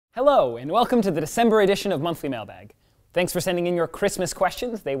Hello, and welcome to the December edition of Monthly Mailbag. Thanks for sending in your Christmas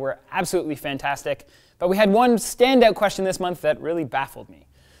questions. They were absolutely fantastic. But we had one standout question this month that really baffled me.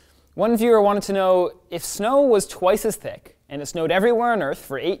 One viewer wanted to know, if snow was twice as thick and it snowed everywhere on Earth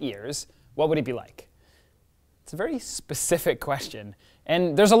for 8 years, what would it be like? It's a very specific question,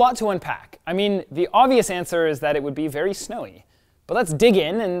 and there's a lot to unpack. I mean, the obvious answer is that it would be very snowy. But let's dig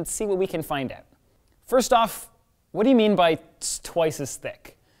in and see what we can find out. First off, what do you mean by twice as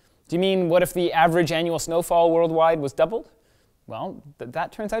thick? Do you mean, what if the average annual snowfall worldwide was doubled? Well,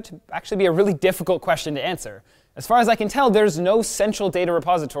 that turns out to actually be a really difficult question to answer. As far as I can tell, there's no central data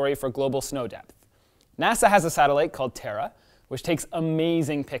repository for global snow depth. NASA has a satellite called Terra, which takes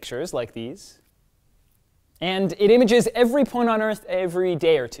amazing pictures like these. And it images every point on Earth every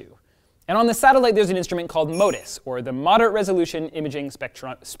day or two. And on the satellite, there's an instrument called MODIS, or the Moderate Resolution Imaging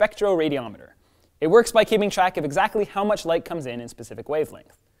Spectroradiometer. It works by keeping track of exactly how much light comes in specific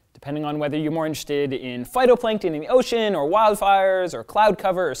wavelength. Depending on whether you're more interested in phytoplankton in the ocean, or wildfires, or cloud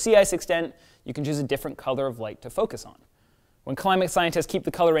cover, or sea ice extent, you can choose a different color of light to focus on. When climate scientists keep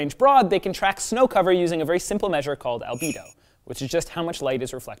the color range broad, they can track snow cover using a very simple measure called albedo, which is just how much light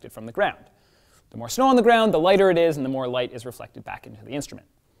is reflected from the ground. The more snow on the ground, the lighter it is, and the more light is reflected back into the instrument.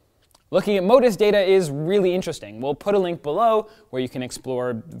 Looking at MODIS data is really interesting. We'll put a link below where you can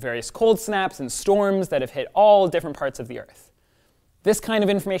explore various cold snaps and storms that have hit all different parts of the Earth. This kind of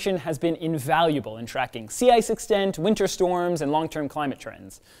information has been invaluable in tracking sea ice extent, winter storms, and long-term climate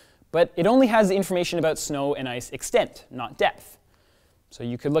trends. But it only has information about snow and ice extent, not depth. So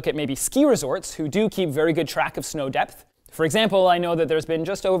you could look at maybe ski resorts who do keep very good track of snow depth. For example, I know that there's been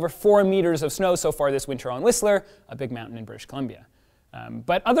just over 4 meters of snow so far this winter on Whistler, a big mountain in British Columbia.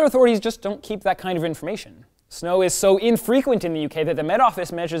 But other authorities just don't keep that kind of information. Snow is so infrequent in the UK that the Met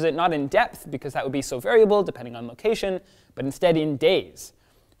Office measures it not in depth, because that would be so variable depending on location, but instead in days.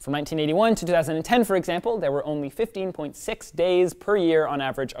 From 1981 to 2010, for example, there were only 15.6 days per year on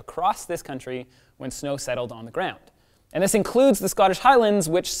average across this country when snow settled on the ground. And this includes the Scottish Highlands,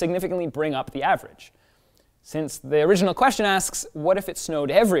 which significantly bring up the average. Since the original question asks, what if it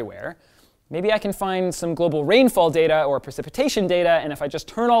snowed everywhere? Maybe I can find some global rainfall data or precipitation data, and if I just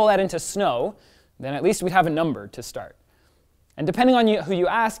turn all that into snow, then at least we'd have a number to start. And depending on who you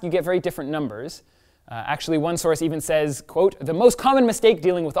ask, you get very different numbers. Actually, one source even says, quote, "The most common mistake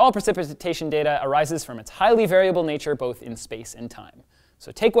dealing with all precipitation data arises from its highly variable nature both in space and time.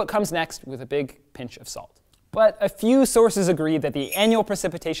 So take what comes next with a big pinch of salt." But a few sources agree that the annual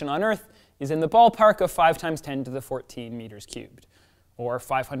precipitation on Earth is in the ballpark of 5 times 10 to the 14 meters cubed, or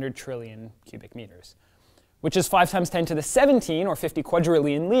 500 trillion cubic meters, which is 5 times 10 to the 17, or 50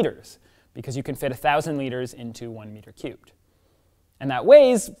 quadrillion liters, because you can fit 1,000 liters into 1 meter cubed. And that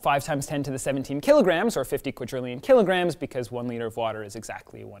weighs 5 times 10 to the 17 kilograms, or 50 quadrillion kilograms, because 1 liter of water is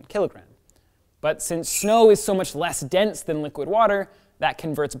exactly 1 kilogram. But since snow is so much less dense than liquid water, that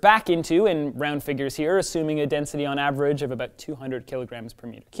converts back into, in round figures here, assuming a density on average of about 200 kilograms per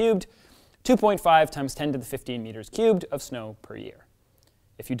meter cubed, 2.5 times 10 to the 15 meters cubed of snow per year.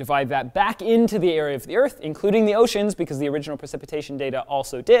 If you divide that back into the area of the Earth, including the oceans, because the original precipitation data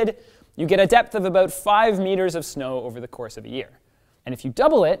also did, you get a depth of about 5 meters of snow over the course of a year. And if you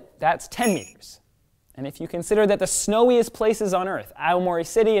double it, that's 10 meters. And if you consider that the snowiest places on Earth, Aomori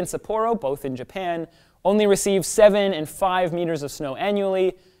City and Sapporo, both in Japan, only receive 7 and 5 meters of snow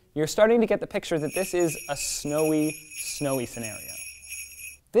annually, you're starting to get the picture that this is a snowy, snowy scenario.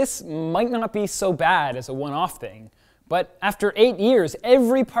 This might not be so bad as a one-off thing, but after 8 years,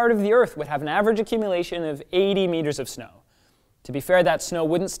 every part of the Earth would have an average accumulation of 80 meters of snow. To be fair, that snow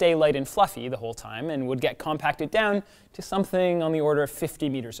wouldn't stay light and fluffy the whole time and would get compacted down to something on the order of 50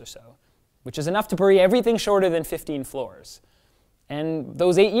 meters or so, which is enough to bury everything shorter than 15 floors. And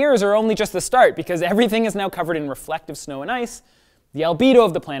those 8 years are only just the start, because everything is now covered in reflective snow and ice. The albedo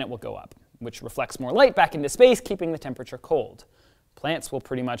of the planet will go up, which reflects more light back into space, keeping the temperature cold. Plants will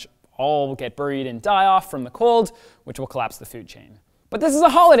pretty much all get buried and die off from the cold, which will collapse the food chain. But this is a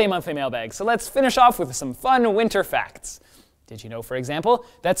holiday monthly mailbag, so let's finish off with some fun winter facts. Did you know, for example,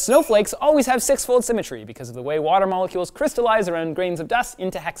 that snowflakes always have 6-fold symmetry because of the way water molecules crystallize around grains of dust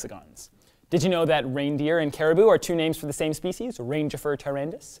into hexagons? Did you know that reindeer and caribou are 2 names for the same species, Rangifer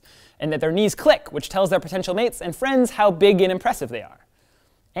tarandus, and that their knees click, which tells their potential mates and friends how big and impressive they are?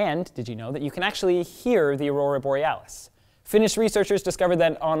 And did you know that you can actually hear the aurora borealis? Finnish researchers discovered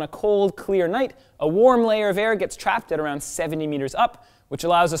that on a cold, clear night, a warm layer of air gets trapped at around 70 meters up, which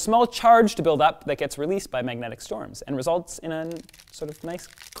allows a small charge to build up that gets released by magnetic storms and results in a sort of nice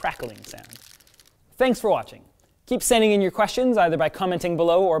crackling sound. Thanks for watching. Keep sending in your questions either by commenting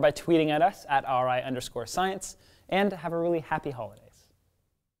below or by tweeting at us at @RI_science, and have a really happy holiday.